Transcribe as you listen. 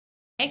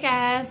Hey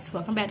guys,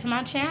 welcome back to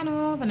my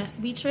channel. Vanessa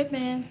be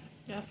tripping.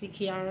 Y'all see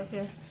Kiara up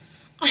here?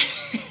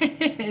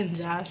 And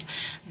Josh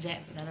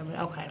Jackson.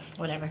 Okay,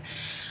 whatever.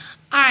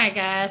 Alright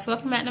guys,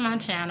 welcome back to my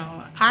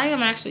channel. I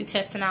am actually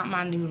testing out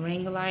my new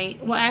ring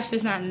light. Well, actually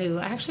it's not new.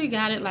 I actually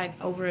got it like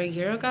over a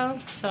year ago.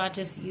 So I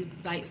just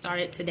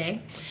started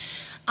today.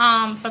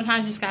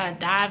 Sometimes you just gotta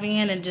dive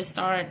in and just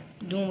start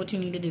doing what you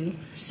need to do.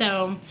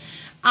 So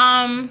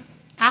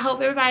I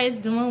hope everybody's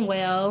doing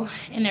well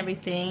and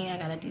everything. I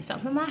gotta do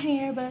something with my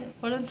hair, but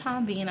for the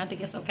time being, I think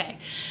it's okay.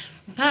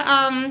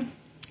 But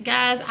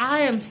guys, I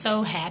am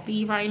so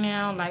happy right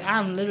now. Like,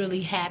 I'm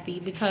literally happy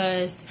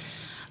because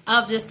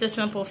of just the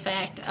simple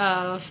fact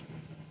of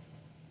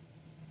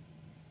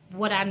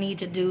what I need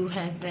to do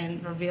has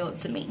been revealed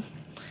to me.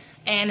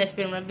 And it's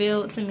been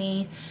revealed to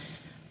me,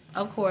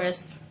 of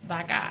course,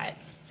 by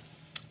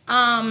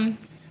God.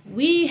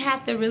 We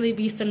have to really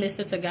be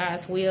submissive to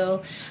God's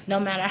will, no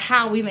matter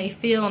how we may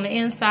feel on the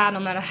inside, no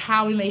matter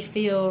how we may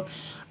feel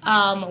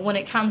when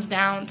it comes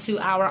down to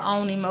our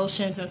own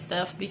emotions and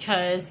stuff,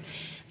 because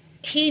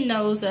He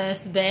knows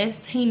us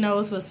best. He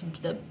knows what's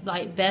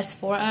best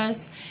for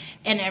us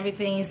and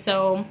everything.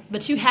 So,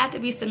 but you have to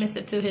be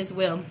submissive to His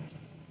will.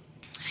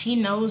 He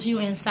knows you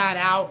inside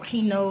out.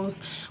 He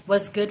knows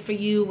what's good for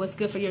you, what's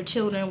good for your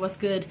children, what's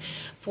good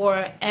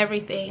for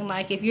everything.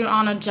 Like, if you're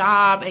on a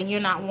job and you're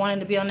not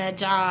wanting to be on that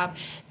job,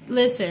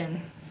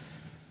 listen,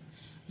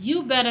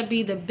 you better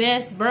be the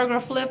best burger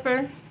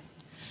flipper,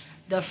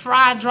 the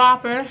fry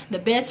dropper, the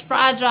best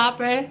fry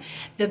dropper,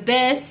 the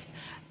best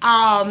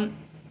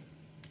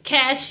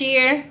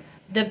cashier,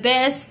 the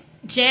best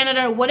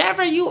janitor,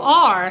 whatever you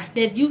are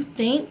that you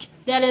think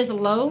that is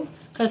low,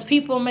 because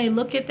people may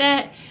look at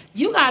that.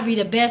 You gotta be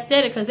the best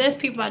at it, because there's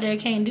people out there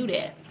that can't do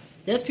that.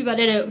 There's people out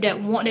there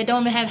that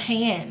don't even have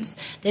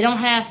hands. They don't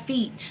have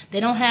feet.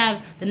 They don't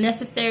have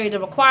the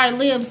required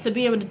limbs to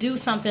be able to do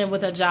something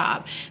with a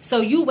job.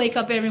 So you wake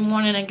up every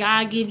morning and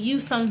God gives you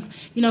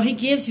He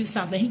gives you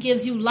something. He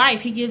gives you life.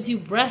 He gives you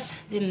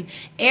breath and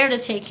air to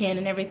take in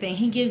and everything.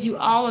 He gives you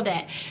all of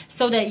that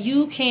so that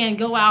you can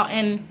go out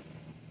and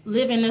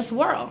live in this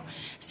world.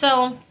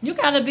 So you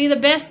gotta be the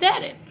best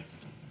at it.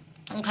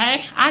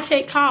 Okay, I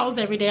take calls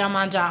every day on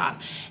my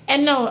job.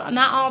 And no,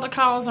 not all the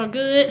calls are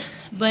good,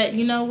 but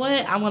you know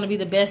what? I want to be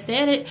the best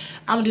at it.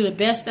 I'm going to do the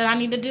best that I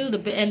need to do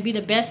and be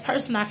the best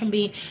person I can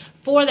be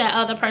for that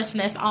other person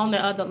that's on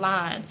the other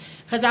line.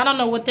 Because I don't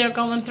know what they're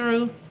going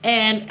through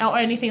or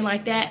anything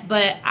like that,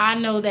 but I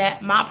know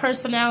that my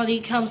personality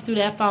comes through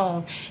that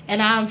phone,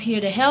 and I'm here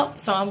to help,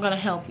 so I'm going to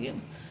help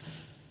you.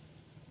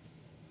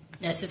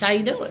 That's just how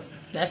you do it.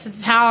 That's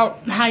just how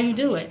you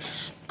do it.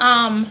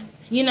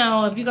 You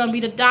know, if you're going to be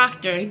the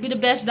doctor, be the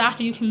best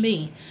doctor you can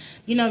be.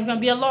 You know, if you're going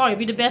to be a lawyer,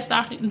 be the best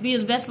doctor, be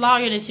the best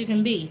lawyer that you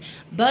can be.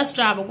 Bus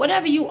driver,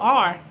 whatever you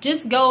are,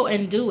 just go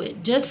and do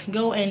it. Just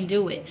go and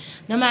do it.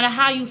 No matter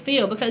how you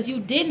feel, because you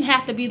didn't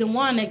have to be the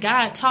one that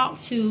God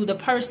talked to the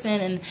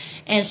person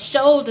and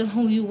showed them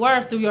who you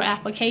were through your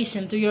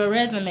application, through your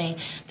resume,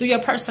 through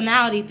your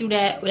personality, through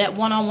that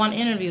one-on-one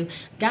interview.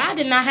 God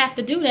did not have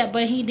to do that,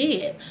 but He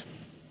did.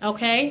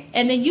 Okay,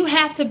 and then you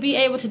have to be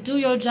able to do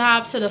your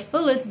job to the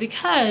fullest,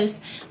 because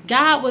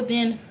God would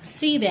then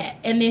see that,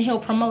 and then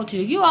He'll promote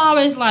you. You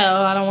always like,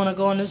 oh, I don't want to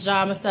go on this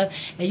job and stuff,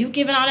 and you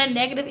giving all that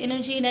negative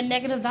energy and that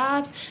negative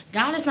vibes.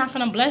 God is not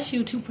going to bless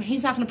you.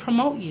 He's not going to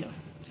promote you.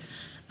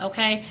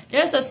 Okay,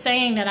 there's a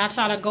saying that I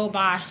try to go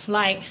by.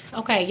 Like,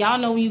 okay, y'all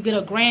know when you get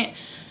a grant,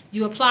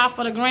 you apply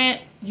for the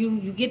grant,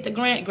 you get the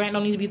grant. Grant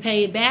don't need to be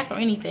paid back or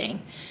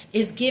anything.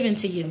 It's given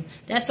to you.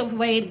 That's the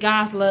way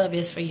God's love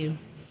is for you.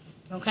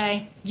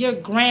 Okay, you're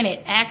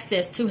granted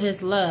access to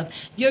His love.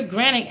 You're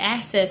granted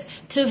access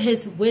to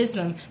His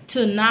wisdom,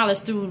 to knowledge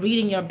through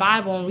reading your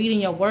Bible and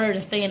reading your word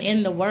and staying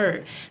in the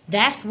word.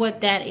 That's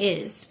what that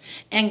is.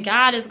 And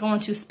God is going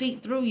to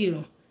speak through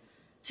you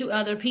to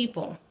other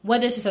people,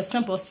 whether it's just a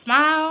simple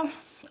smile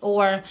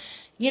or,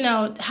 you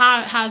know,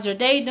 how's your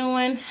day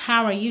doing?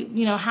 How are you?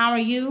 You know, how are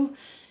you?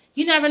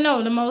 You never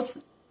know.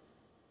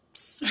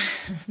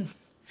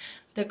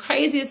 The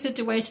craziest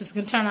situations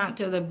can turn out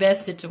to the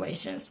best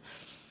situations.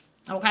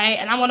 Okay,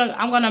 and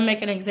I'm gonna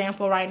make an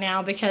example right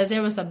now, because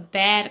there was a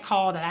bad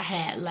call that I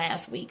had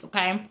last week.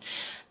 Okay,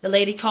 the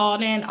lady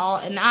called in,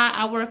 and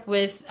I work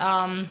with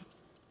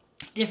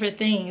different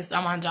things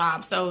on my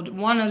job. So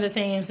one of the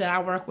things that I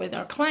work with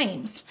are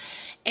claims,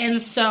 and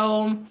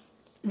so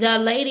the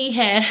lady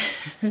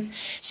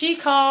she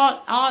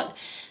called.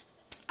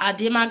 I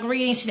did my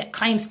greeting. She said,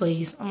 "Claims,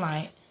 please." I'm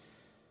like,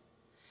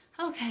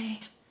 okay.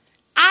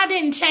 I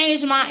didn't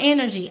change my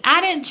energy.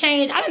 I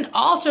didn't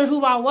alter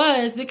who I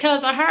was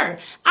because of her.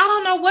 I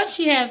don't know what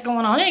she has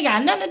going on. It ain't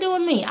got nothing to do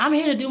with me. I'm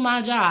here to do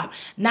my job,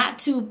 not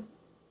to,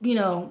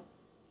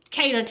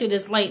 cater to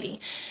this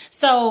lady.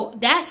 So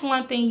that's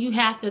one thing you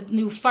have to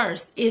do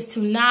first, is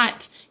to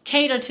not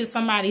cater to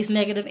somebody's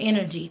negative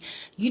energy.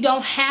 You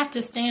don't have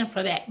to stand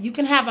for that. You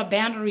can have a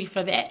boundary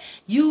for that.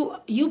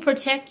 You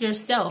protect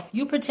yourself.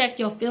 You protect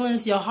your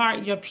feelings, your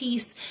heart, your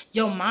peace,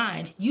 your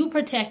mind. You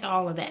protect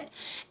all of that.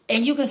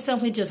 And you can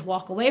simply just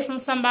walk away from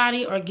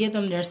somebody or give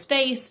them their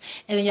space,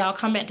 and then y'all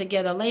come back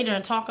together later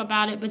and talk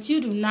about it. But you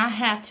do not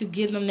have to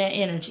give them that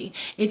energy.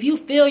 If you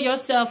feel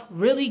yourself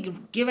really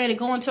get ready to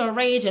go into a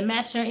rage and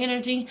match their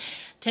energy,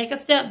 take a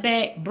step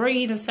back,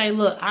 breathe, and say,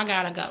 look, I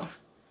gotta go.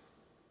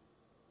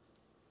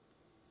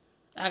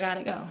 I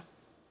gotta go.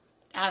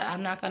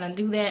 I'm not gonna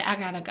do that. I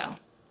gotta go.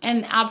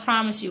 And I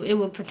promise you, it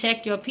will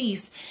protect your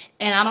peace.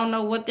 And I don't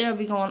know what they'll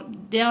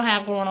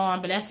have going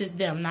on, but that's just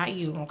them, not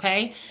you,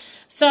 okay?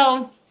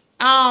 So,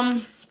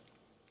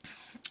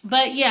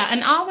 but yeah,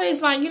 and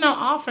always like,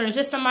 offer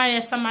just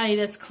somebody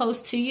that's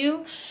close to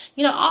you,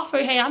 offer,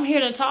 hey, I'm here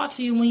to talk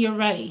to you when you're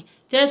ready.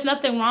 There's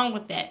nothing wrong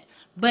with that.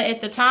 But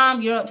at the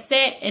time you're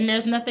upset and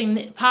there's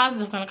nothing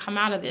positive going to come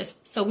out of this.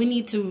 So we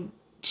need to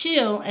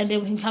chill, and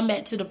then we can come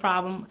back to the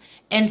problem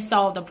and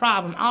solve the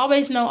problem.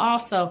 Always know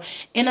also,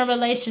 in a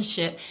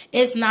relationship,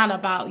 it's not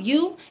about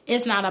you.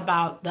 It's not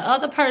about the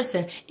other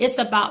person. It's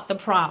about the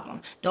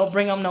problem. Don't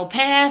bring up no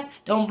past.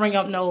 Don't bring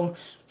up no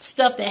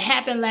stuff that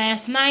happened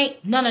last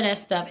night. None of that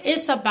stuff.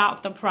 It's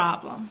about the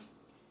problem.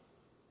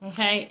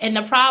 Okay, and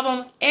the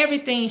problem,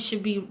 everything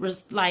should be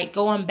like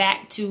going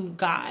back to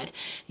God.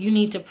 You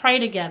need to pray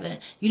together.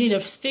 You need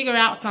to figure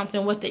out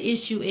something, what the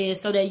issue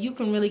is, so that you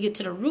can really get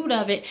to the root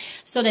of it,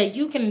 so that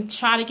you can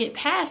try to get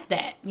past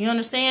that. You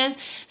understand?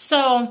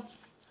 So,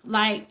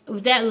 like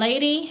that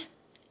lady,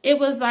 it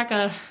was like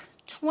a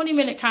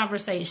 20-minute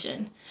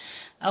conversation.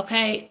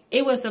 Okay,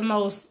 it was the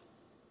most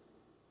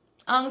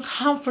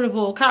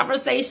uncomfortable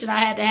conversation I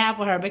had to have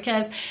with her,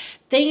 because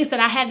things that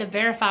I had to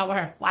verify with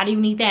her. Why do you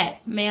need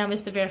that? Ma'am,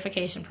 it's the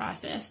verification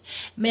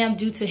process. Ma'am,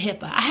 due to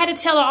HIPAA. I had to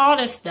tell her all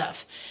this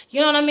stuff. You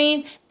know what I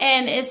mean?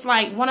 And it's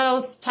like one of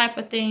those type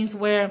of things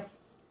where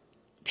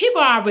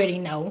people already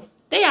know.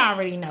 They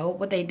already know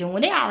what they're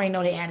doing. They already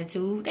know their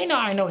attitude. They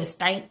already know it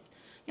stink.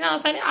 You know what I'm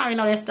saying? They already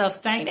know that stuff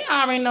stink. They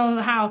already know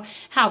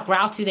how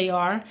grouchy they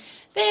are.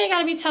 They ain't got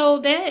to be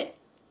told that.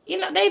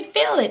 They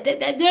feel it.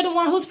 They're the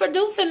one who's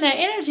producing that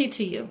energy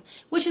to you,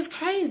 which is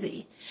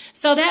crazy.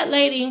 So that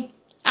lady,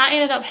 I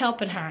ended up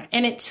helping her,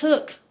 and it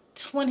took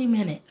 20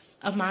 minutes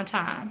of my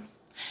time.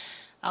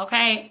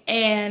 Okay?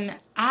 And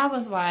I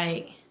was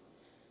like,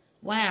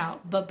 wow.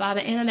 But by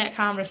the end of that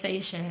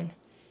conversation,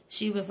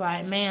 she was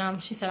like,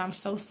 ma'am, she said, I'm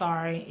so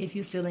sorry if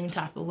you feel any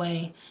type of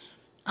way.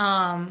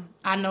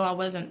 I know I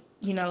wasn't,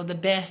 the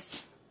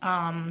best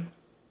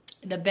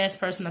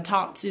person to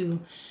talk to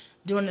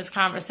during this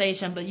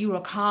conversation, but you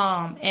were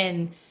calm.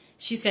 And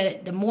she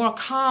said the more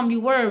calm you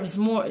were, it was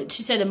more,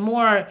 she said, the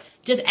more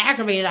just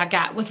aggravated I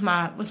got with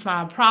my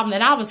problem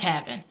that I was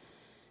having.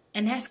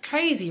 And that's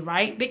crazy,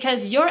 right?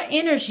 Because your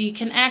energy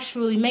can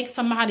actually make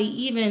somebody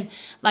even,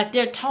 like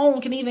their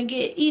tone can even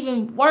get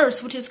even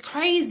worse, which is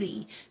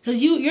crazy.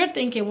 Because you're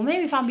thinking, well,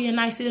 maybe if I'm being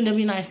nice to them, they'll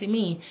be nice to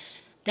me.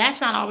 That's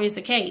not always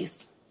the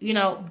case.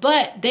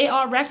 But they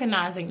are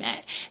recognizing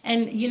that.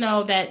 And,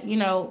 that,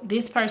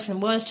 this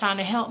person was trying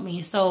to help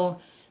me. So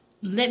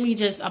let me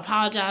just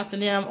apologize to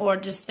them, or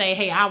just say,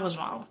 hey, I was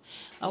wrong.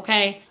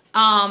 Okay.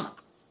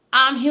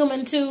 I'm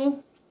human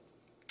too.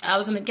 I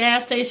was in a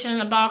gas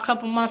station about a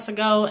couple months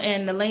ago,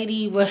 and the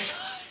lady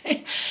was,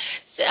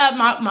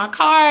 my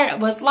car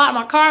was locked.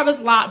 My car was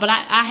locked, but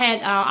I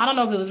had, I don't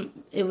know if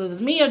it was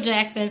me or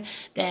Jackson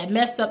that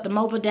messed up the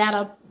mobile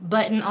data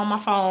button on my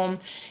phone.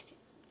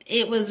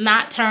 It was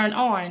not turned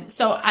on.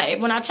 So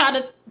when I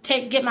tried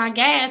to get my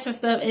gas and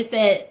stuff, it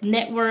said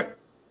network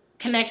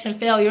connection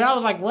failure. I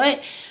was like,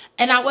 what?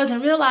 And I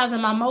wasn't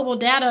realizing my mobile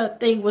data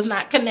thing was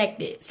not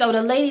connected. So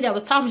the lady that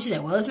was talking, she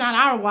said, well, it's not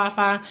our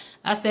Wi-Fi.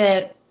 I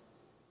said,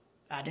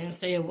 I didn't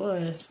say it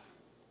was.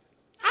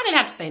 I didn't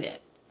have to say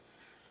that.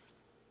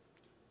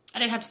 I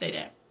didn't have to say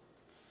that.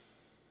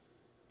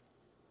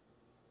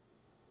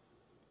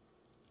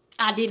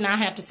 I did not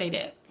have to say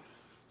that.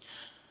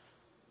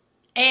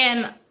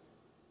 And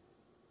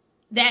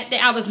that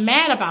I was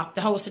mad about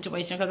the whole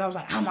situation, because I was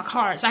like, oh, my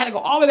car. So I had to go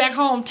all the way back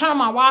home, turn on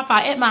my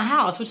Wi-Fi at my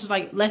house, which was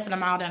like less than a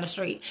mile down the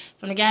street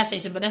from the gas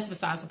station. But that's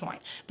besides the point.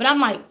 But I'm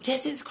like,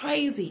 this is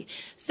crazy.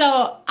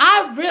 So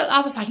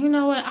I was like, you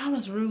know what? I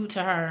was rude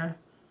to her.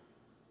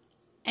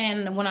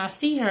 And when I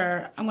see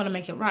her, I'm going to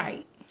make it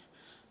right.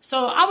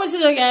 So I went to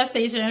the gas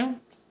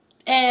station,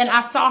 and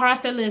I saw her. I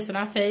said, listen,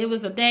 it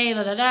was a day,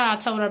 I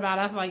told her about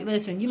it. I was like,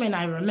 listen, you may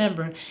not even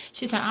remember.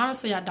 She said,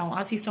 honestly, I don't.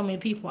 I see so many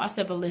people. I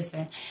said, but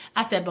listen.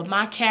 I said, but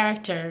my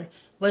character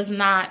was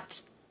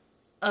not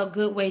a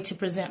good way to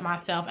present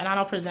myself, and I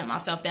don't present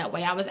myself that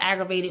way. I was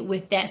aggravated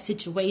with that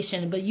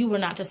situation, but you were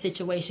not the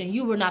situation.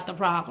 You were not the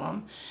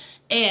problem.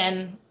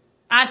 And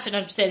I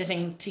shouldn't have said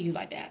anything to you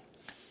like that.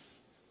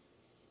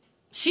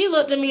 She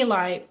looked at me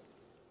like,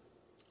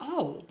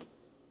 oh,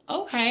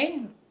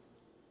 okay.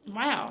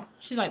 Wow.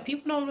 She's like,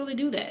 people don't really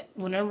do that.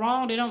 When they're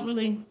wrong, they don't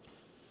really.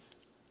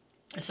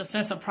 It's a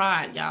sense of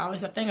pride, y'all.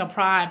 It's a thing of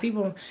pride.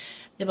 People,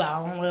 they're like,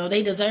 oh, well,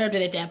 they deserved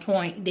it at that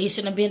point. They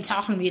shouldn't have been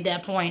talking to me at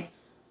that point.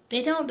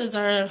 They don't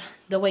deserve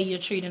the way you're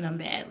treating them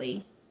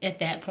badly at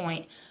that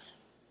point.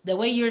 The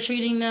way you're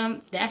treating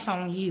them, that's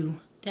on you.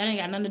 That ain't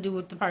got nothing to do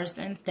with the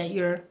person that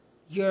you're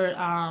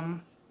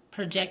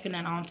projecting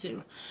that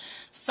onto.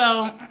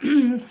 So,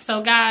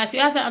 so guys,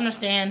 you have to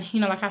understand,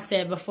 like I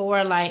said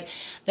before, like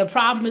the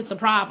problem is the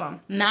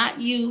problem,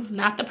 not you,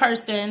 not the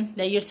person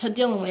that you're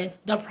dealing with.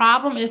 The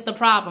problem is the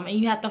problem, and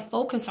you have to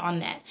focus on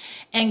that.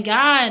 And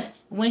God,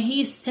 when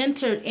he's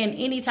centered in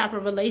any type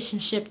of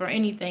relationship or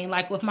anything,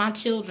 like with my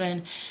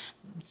children,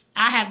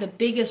 I have the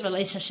biggest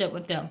relationship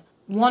with them.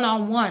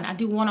 One-on-one. I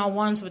do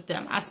one-on-ones with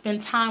them. I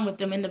spend time with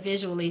them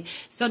individually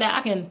so that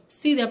I can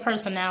see their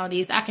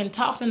personalities. I can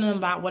talk to them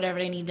about whatever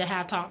they need to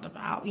have talked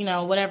about,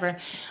 whatever.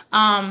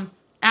 I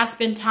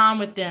spend time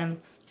with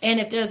them. And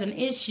if there's an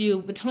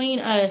issue between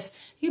us,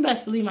 you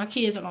best believe my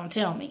kids are going to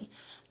tell me.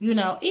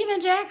 Even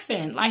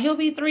Jackson, like he'll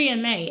be 3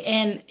 in May.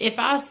 And if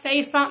I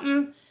say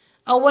something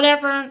or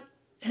whatever,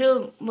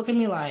 he'll look at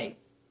me like,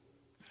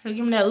 he'll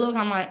give me that look.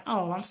 I'm like,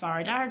 oh, I'm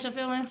sorry. Did I hurt your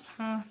feelings?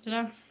 Did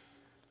I?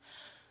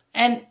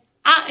 And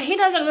he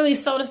doesn't really,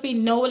 so to speak,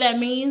 know what that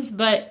means,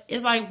 but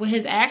it's like with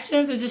his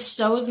actions, it just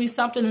shows me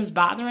something is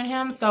bothering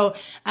him. So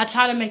I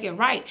try to make it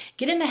right.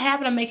 Get in the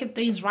habit of making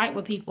things right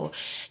with people.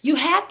 You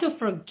have to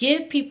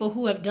forgive people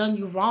who have done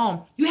you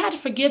wrong. You have to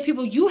forgive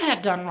people you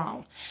have done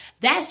wrong.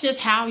 That's just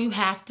how you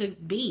have to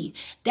be.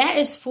 That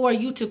is for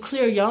you to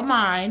clear your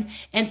mind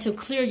and to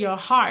clear your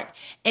heart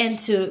and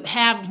to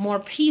have more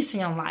peace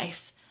in your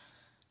life.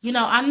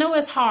 I know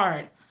it's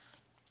hard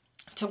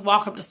to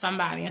walk up to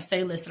somebody and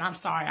say, listen, I'm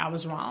sorry, I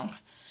was wrong.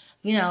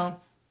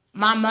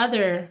 My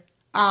mother,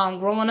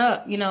 growing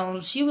up,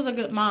 she was a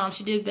good mom.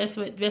 She did best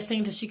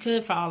things that she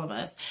could for all of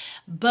us.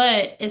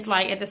 But it's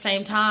like at the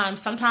same time,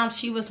 sometimes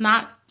she was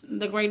not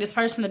the greatest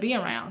person to be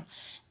around.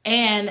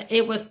 And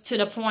it was to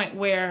the point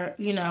where,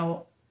 we ended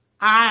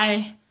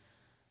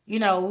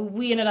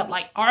up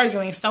like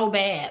arguing so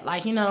bad,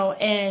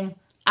 and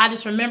I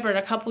just remembered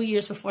a couple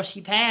years before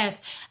she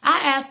passed, I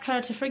asked her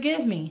to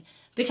forgive me.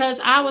 Because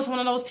I was one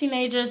of those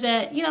teenagers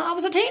that, I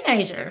was a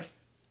teenager.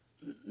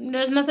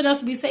 There's nothing else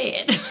to be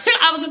said.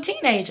 I was a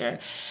teenager,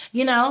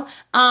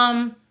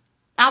 I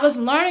was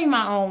learning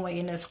my own way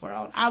in this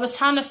world. I was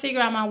trying to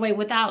figure out my way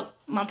without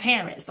my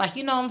parents. Like,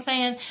 you know what I'm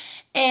saying?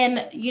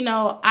 And,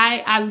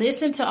 I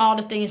listened to all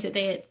the things that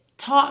they had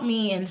taught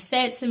me and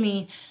said to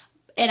me.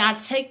 And I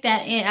took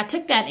that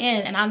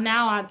in. And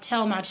I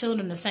tell my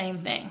children the same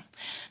thing.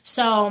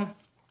 So,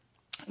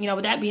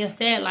 with that being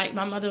said, like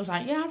my mother was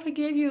like, yeah, I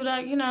forgive you.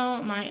 Like,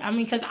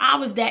 because I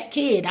was that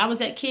kid. I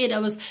was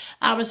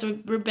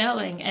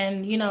rebelling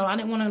and, I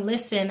didn't want to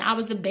listen. I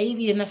was the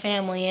baby in the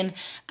family and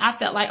I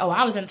felt like,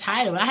 I was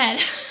entitled.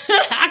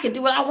 I could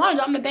do what I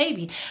wanted. I'm the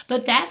baby.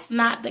 But that's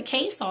not the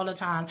case all the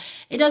time.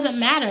 It doesn't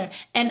matter.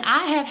 And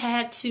I have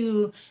had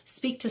to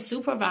speak to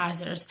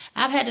supervisors.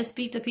 I've had to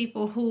speak to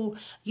people who,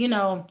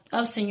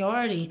 of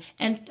seniority.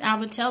 And I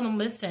would tell them,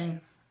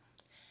 listen,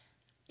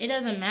 it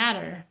doesn't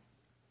matter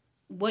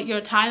what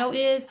your title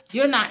is.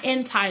 You're not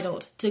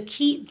entitled to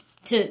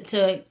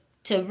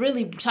to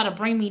really try to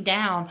bring me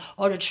down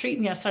or to treat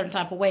me a certain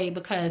type of way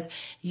because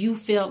you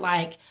feel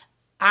like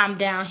I'm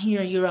down here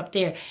and you're up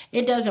there.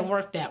 It doesn't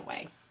work that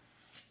way.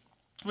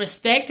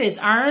 Respect is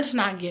earned,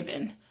 not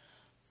given.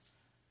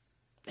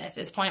 That's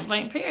just point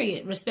blank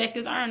period. Respect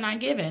is earned,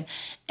 not given.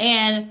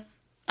 And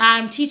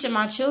I'm teaching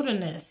my children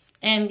this.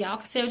 And y'all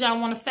can say what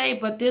y'all want to say,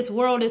 but this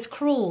world is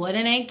cruel and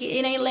it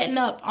ain't letting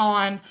up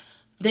on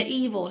the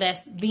evil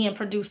that's being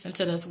produced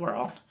into this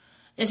world.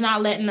 It's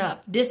not letting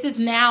up. This is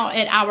now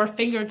at our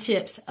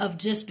fingertips of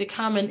just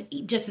becoming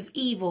just as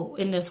evil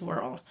in this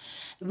world.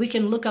 We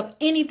can look up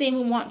anything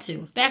we want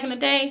to. Back in the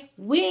day,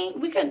 we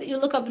couldn't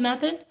look up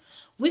nothing.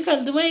 We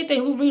couldn't do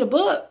anything. We read a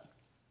book.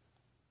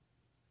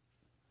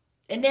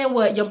 And then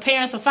what? Your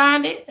parents will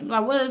find it.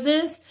 Like, what is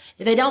this?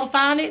 If they don't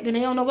find it, then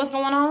they don't know what's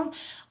going on.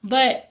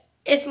 But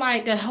it's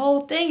like the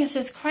whole thing is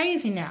just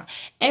crazy now.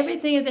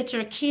 Everything is at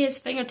your kids'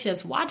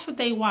 fingertips. Watch what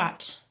they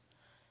watch.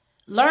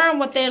 Learn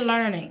what they're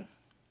learning.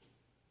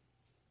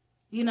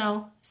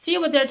 See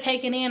what they're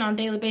taking in on a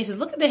daily basis.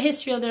 Look at the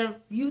history of their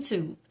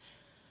YouTube.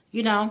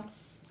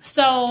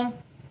 So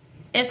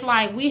it's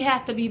like we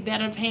have to be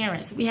better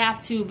parents. We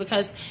have to,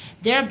 because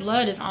their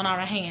blood is on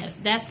our hands.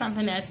 That's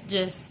something that's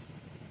just,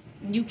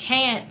 you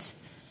can't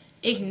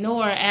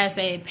ignore as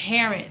a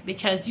parent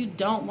because you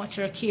don't want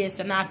your kids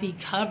to not be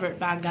covered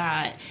by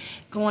God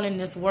going in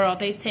this world.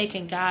 They've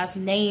taken God's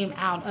name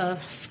out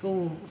of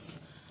schools.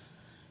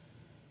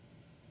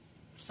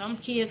 Some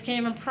kids can't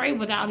even pray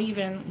without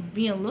even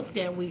being looked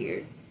at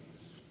weird.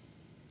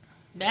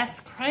 That's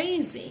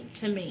crazy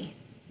to me,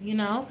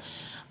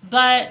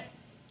 But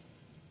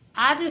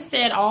I just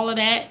said all of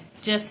that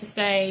just to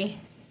say,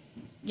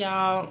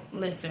 y'all,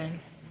 listen.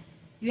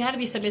 You have to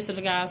be submissive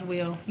to God's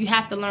will. You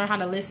have to learn how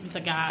to listen to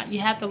God. You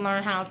have to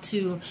learn how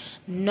to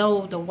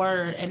know the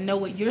word and know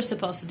what you're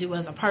supposed to do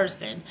as a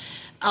person,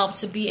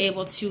 to be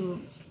able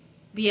to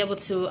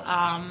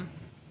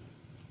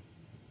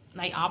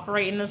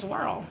operate in this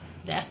world.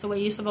 That's the way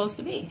you're supposed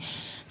to be.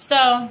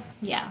 So,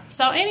 yeah.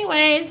 So,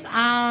 anyways,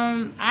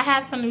 I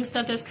have some new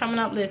stuff that's coming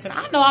up. Listen,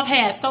 I know I've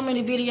had so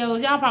many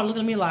videos. Y'all probably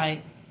looking at me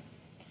like,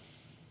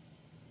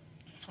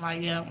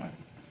 yeah,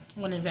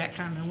 when is that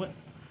coming?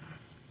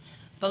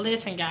 But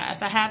listen,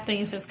 guys, I have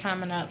things that's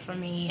coming up for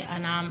me,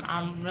 and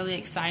I'm really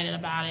excited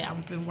about it.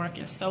 I've been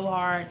working so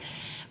hard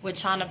with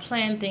trying to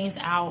plan things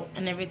out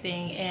and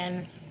everything,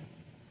 and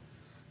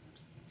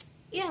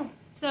yeah,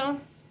 so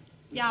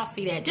y'all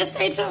see that. Just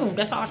stay tuned.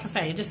 That's all I can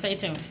say. Just stay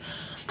tuned.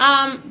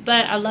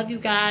 But I love you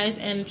guys,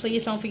 and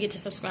please don't forget to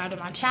subscribe to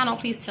my channel.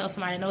 Please tell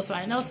somebody knows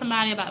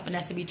somebody about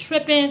Vanessa Be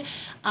Tripping.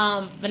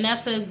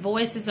 Vanessa's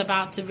voice is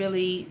about to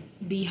really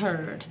be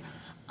heard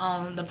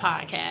on the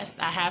podcast.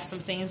 I have some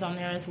things on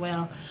there as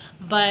well,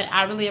 but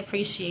I really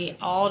appreciate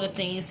all the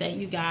things that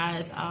you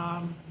guys,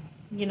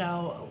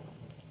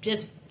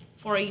 just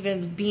for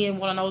even being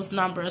one of those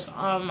numbers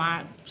on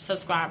my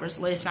subscribers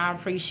list. I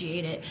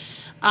appreciate it.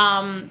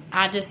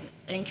 I just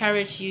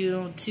encourage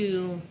you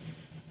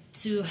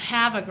to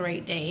have a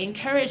great day.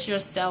 Encourage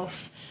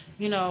yourself,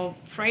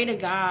 pray to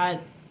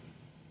God,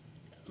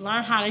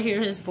 learn how to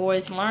hear his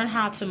voice, learn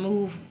how to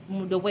move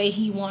the way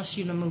he wants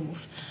you to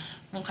move.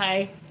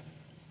 Okay?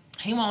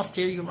 He won't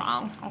steer you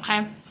wrong.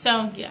 Okay?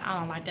 So, yeah, I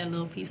don't like that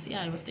little piece.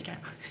 Yeah, it was sticking.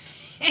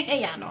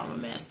 Yeah, I know I'm a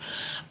mess.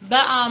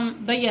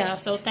 But yeah,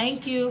 so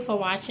thank you for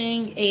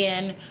watching,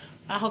 and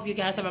I hope you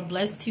guys have a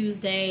blessed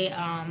Tuesday.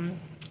 I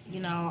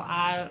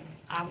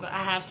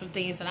have some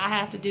things that I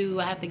have to do.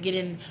 I have to get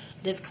in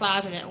this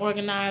closet and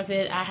organize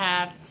it. I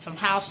have some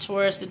house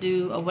chores to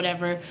do or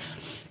whatever,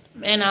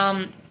 and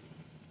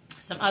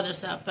some other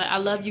stuff. But I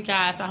love you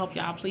guys. I hope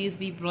y'all please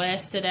be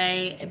blessed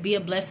today. Be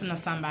a blessing to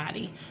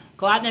somebody.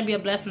 Go out there and be a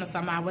blessing to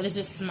somebody, whether it's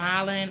just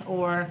smiling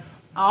or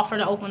offer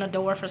to open a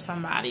door for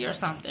somebody or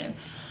something.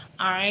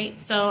 All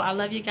right. So I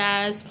love you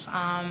guys,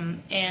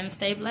 and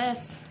stay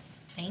blessed.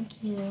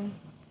 Thank you.